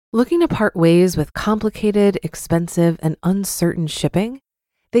Looking to part ways with complicated, expensive, and uncertain shipping?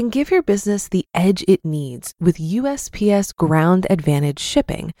 Then give your business the edge it needs with USPS Ground Advantage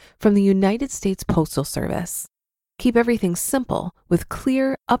shipping from the United States Postal Service. Keep everything simple with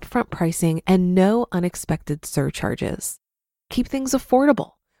clear, upfront pricing and no unexpected surcharges. Keep things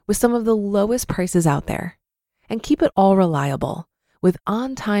affordable with some of the lowest prices out there. And keep it all reliable with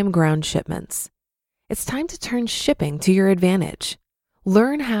on-time ground shipments. It's time to turn shipping to your advantage.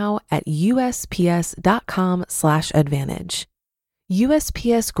 Learn how at USPS.com/advantage.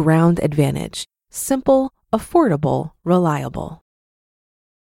 USPS Ground Advantage. Simple, affordable, reliable.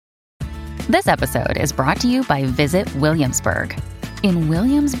 This episode is brought to you by Visit Williamsburg. In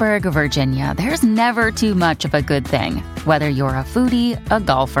Williamsburg, Virginia, there's never too much of a good thing. Whether you're a foodie, a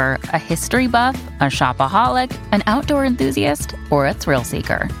golfer, a history buff, a shopaholic, an outdoor enthusiast, or a thrill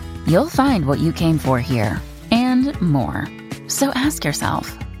seeker, you'll find what you came for here and more. So ask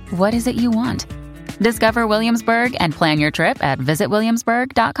yourself, what is it you want? Discover Williamsburg and plan your trip at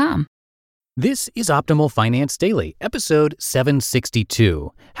visitwilliamsburg.com. This is Optimal Finance Daily, episode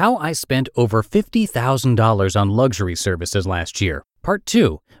 762, How I Spent Over $50,000 on Luxury Services Last Year, Part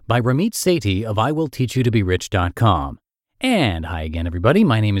 2, by Ramit Sethi of IWillTeachYouToBeRich.com. And hi again, everybody.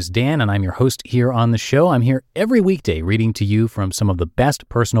 My name is Dan, and I'm your host here on the show. I'm here every weekday reading to you from some of the best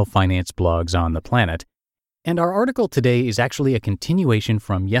personal finance blogs on the planet. And our article today is actually a continuation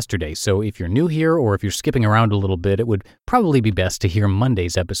from yesterday, so if you're new here or if you're skipping around a little bit, it would probably be best to hear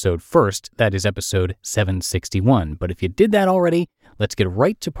Monday's episode first. That is episode 761. But if you did that already, let's get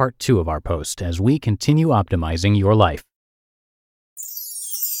right to part 2 of our post as we continue optimizing your life.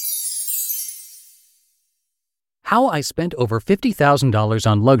 How I Spent Over $50,000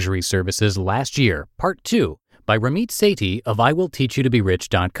 on Luxury Services Last Year, Part 2, by Ramit Sethi of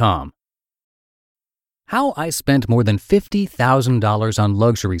IWillTeachYouToBeRich.com. How I spent more than $50,000 on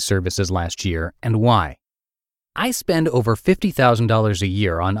luxury services last year and why. I spend over $50,000 a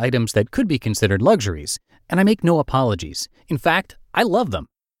year on items that could be considered luxuries, and I make no apologies. In fact, I love them.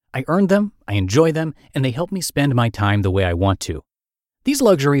 I earned them, I enjoy them, and they help me spend my time the way I want to. These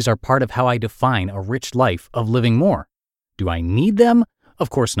luxuries are part of how I define a rich life of living more. Do I need them? Of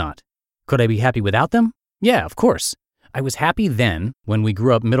course not. Could I be happy without them? Yeah, of course. I was happy then, when we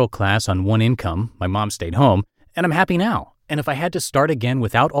grew up middle class on one income, my mom stayed home, and I'm happy now. And if I had to start again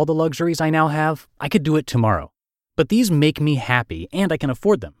without all the luxuries I now have, I could do it tomorrow. But these make me happy, and I can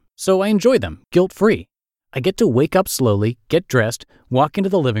afford them, so I enjoy them, guilt-free. I get to wake up slowly, get dressed, walk into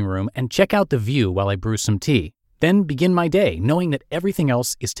the living room, and check out the view while I brew some tea, then begin my day, knowing that everything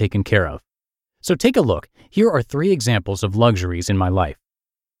else is taken care of. So take a look. Here are 3 examples of luxuries in my life.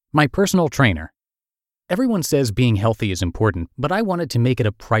 My personal trainer. Everyone says being healthy is important, but I wanted to make it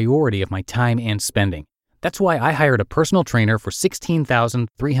a priority of my time and spending. That's why I hired a personal trainer for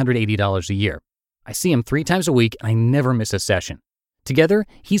 $16,380 a year. I see him 3 times a week, and I never miss a session. Together,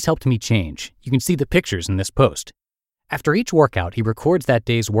 he's helped me change. You can see the pictures in this post. After each workout, he records that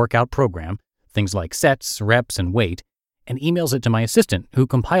day's workout program, things like sets, reps, and weight, and emails it to my assistant, who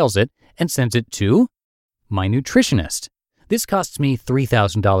compiles it and sends it to my nutritionist. This costs me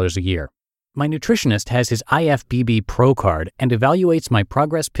 $3,000 a year. My nutritionist has his IFBB Pro card and evaluates my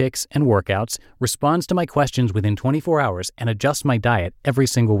progress pics and workouts, responds to my questions within 24 hours, and adjusts my diet every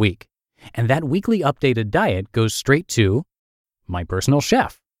single week. And that weekly updated diet goes straight to my personal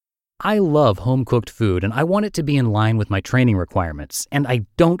chef. I love home-cooked food, and I want it to be in line with my training requirements, and I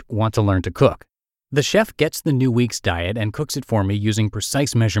don't want to learn to cook. The chef gets the new week's diet and cooks it for me using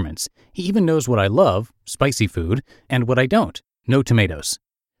precise measurements. He even knows what I love, spicy food, and what I don't, no tomatoes.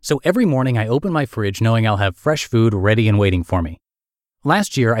 So every morning I open my fridge knowing I'll have fresh food ready and waiting for me.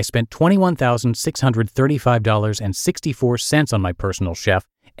 Last year I spent $21,635.64 on my personal chef,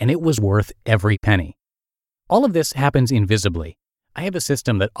 and it was worth every penny. All of this happens invisibly. I have a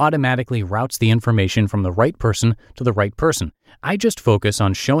system that automatically routes the information from the right person to the right person. I just focus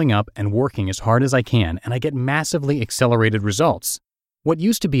on showing up and working as hard as I can, and I get massively accelerated results. What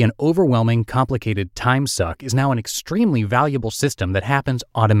used to be an overwhelming, complicated time suck is now an extremely valuable system that happens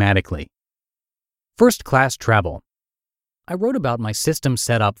automatically. First-class travel. I wrote about my system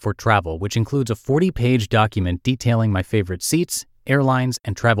setup for travel, which includes a 40-page document detailing my favorite seats, airlines,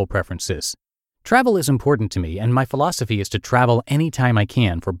 and travel preferences. Travel is important to me, and my philosophy is to travel anytime I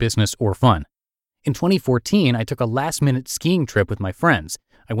can for business or fun. In 2014, I took a last-minute skiing trip with my friends.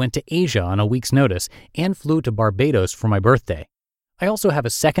 I went to Asia on a week's notice and flew to Barbados for my birthday. I also have a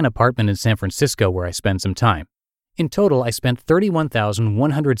second apartment in San Francisco where I spend some time. In total, I spent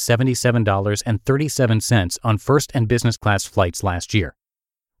 $31,177.37 on first and business class flights last year.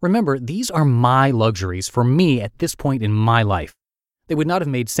 Remember, these are my luxuries for me at this point in my life. They would not have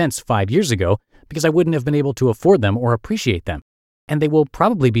made sense 5 years ago because I wouldn't have been able to afford them or appreciate them. And they will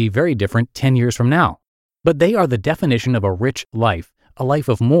probably be very different 10 years from now. But they are the definition of a rich life, a life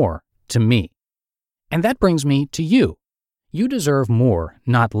of more, to me. And that brings me to you. You deserve more,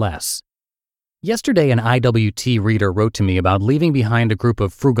 not less. Yesterday, an IWT reader wrote to me about leaving behind a group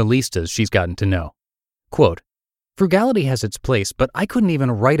of frugalistas she's gotten to know. Quote, "Frugality has its place, but I couldn't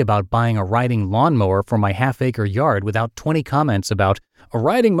even write about buying a riding lawnmower for my half-acre yard without 20 comments about, a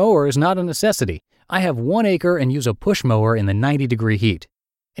riding mower is not a necessity. I have 1 acre and use a push mower in the 90-degree heat.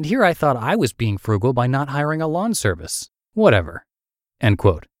 And here I thought I was being frugal by not hiring a lawn service. Whatever." End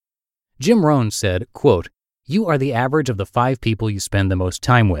quote. Jim Rohn said, quote, "You are the average of the 5 people you spend the most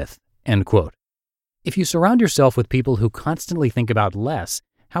time with." End quote. If you surround yourself with people who constantly think about less,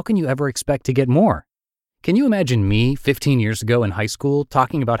 how can you ever expect to get more? Can you imagine me 15 years ago in high school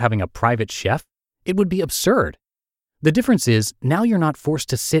talking about having a private chef? It would be absurd. The difference is, now you're not forced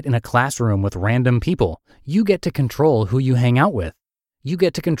to sit in a classroom with random people. You get to control who you hang out with. You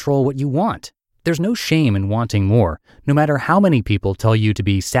get to control what you want. There's no shame in wanting more, no matter how many people tell you to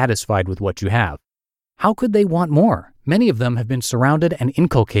be satisfied with what you have. How could they want more? Many of them have been surrounded and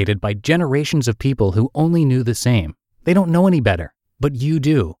inculcated by generations of people who only knew the same. They don't know any better, but you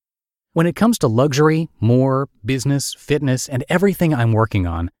do. When it comes to luxury, more, business, fitness, and everything I'm working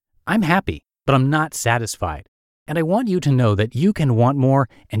on, I'm happy, but I'm not satisfied. And I want you to know that you can want more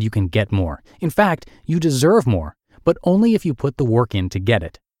and you can get more. In fact, you deserve more, but only if you put the work in to get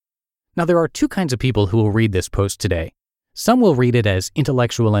it. Now, there are 2 kinds of people who will read this post today. Some will read it as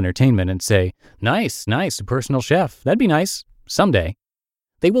intellectual entertainment and say, nice, a personal chef, that'd be nice, someday.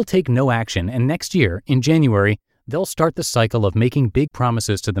 They will take no action, and next year, in January, they'll start the cycle of making big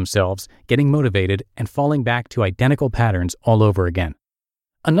promises to themselves, getting motivated, and falling back to identical patterns all over again.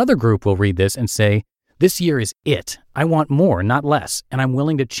 Another group will read this and say, this year is it. I want more, not less, and I'm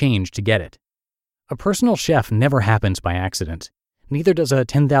willing to change to get it. A personal chef never happens by accident. Neither does a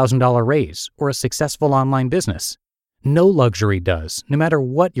 $10,000 raise or a successful online business. No luxury does, no matter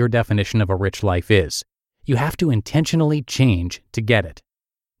what your definition of a rich life is. You have to intentionally change to get it.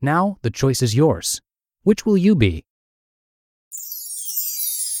 Now, the choice is yours. Which will you be?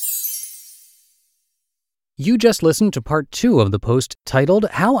 You just listened to part 2 of the post titled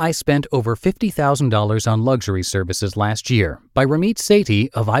How I Spent Over $50,000 on Luxury Services Last Year by Ramit Sethi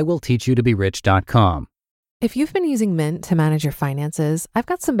of IWillTeachYouToBeRich.com. If you've been using Mint to manage your finances, I've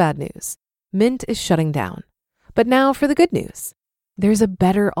got some bad news. Mint is shutting down. But now for the good news. There's a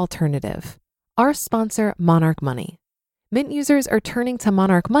better alternative. Our sponsor, Monarch Money. Mint users are turning to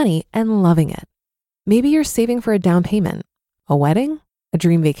Monarch Money and loving it. Maybe you're saving for a down payment, a wedding, a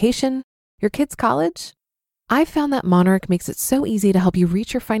dream vacation, your kid's college. I've found that Monarch makes it so easy to help you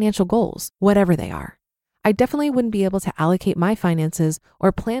reach your financial goals, whatever they are. I definitely wouldn't be able to allocate my finances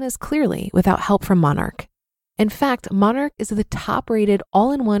or plan as clearly without help from Monarch. In fact, Monarch is the top-rated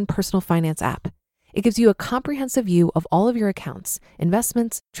all-in-one personal finance app. It gives you a comprehensive view of all of your accounts,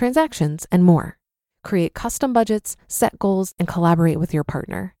 investments, transactions, and more. Create custom budgets, set goals, and collaborate with your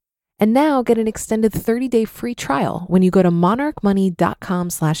partner. And now get an extended 30-day free trial when you go to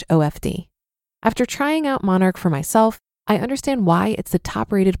monarchmoney.com/OFD. After trying out Monarch for myself, I understand why it's the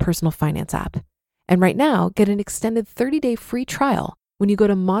top-rated personal finance app. And right now, get an extended 30-day free trial when you go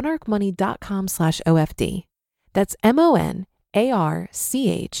to monarchmoney.com/OFD. That's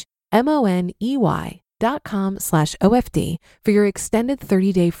monarchmoney.com/OFD for your extended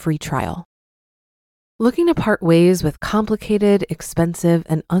 30-day free trial. Looking to part ways with complicated, expensive,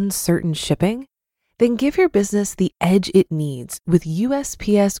 and uncertain shipping? Then give your business the edge it needs with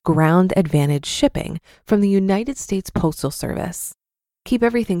USPS Ground Advantage shipping from the United States Postal Service. Keep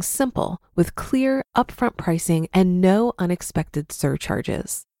everything simple with clear, upfront pricing and no unexpected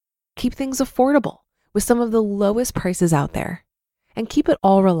surcharges. Keep things affordable with some of the lowest prices out there. And keep it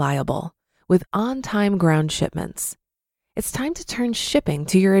all reliable with on-time ground shipments. It's time to turn shipping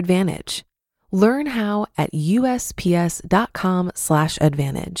to your advantage. Learn how at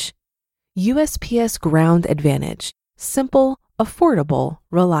USPS.com/advantage. USPS Ground Advantage. Simple, affordable,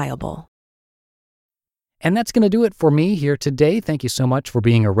 reliable. And that's going to do it for me here today. Thank you so much for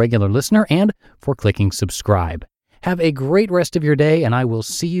being a regular listener and for clicking subscribe. Have a great rest of your day, and I will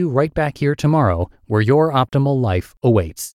see you right back here tomorrow where your optimal life awaits.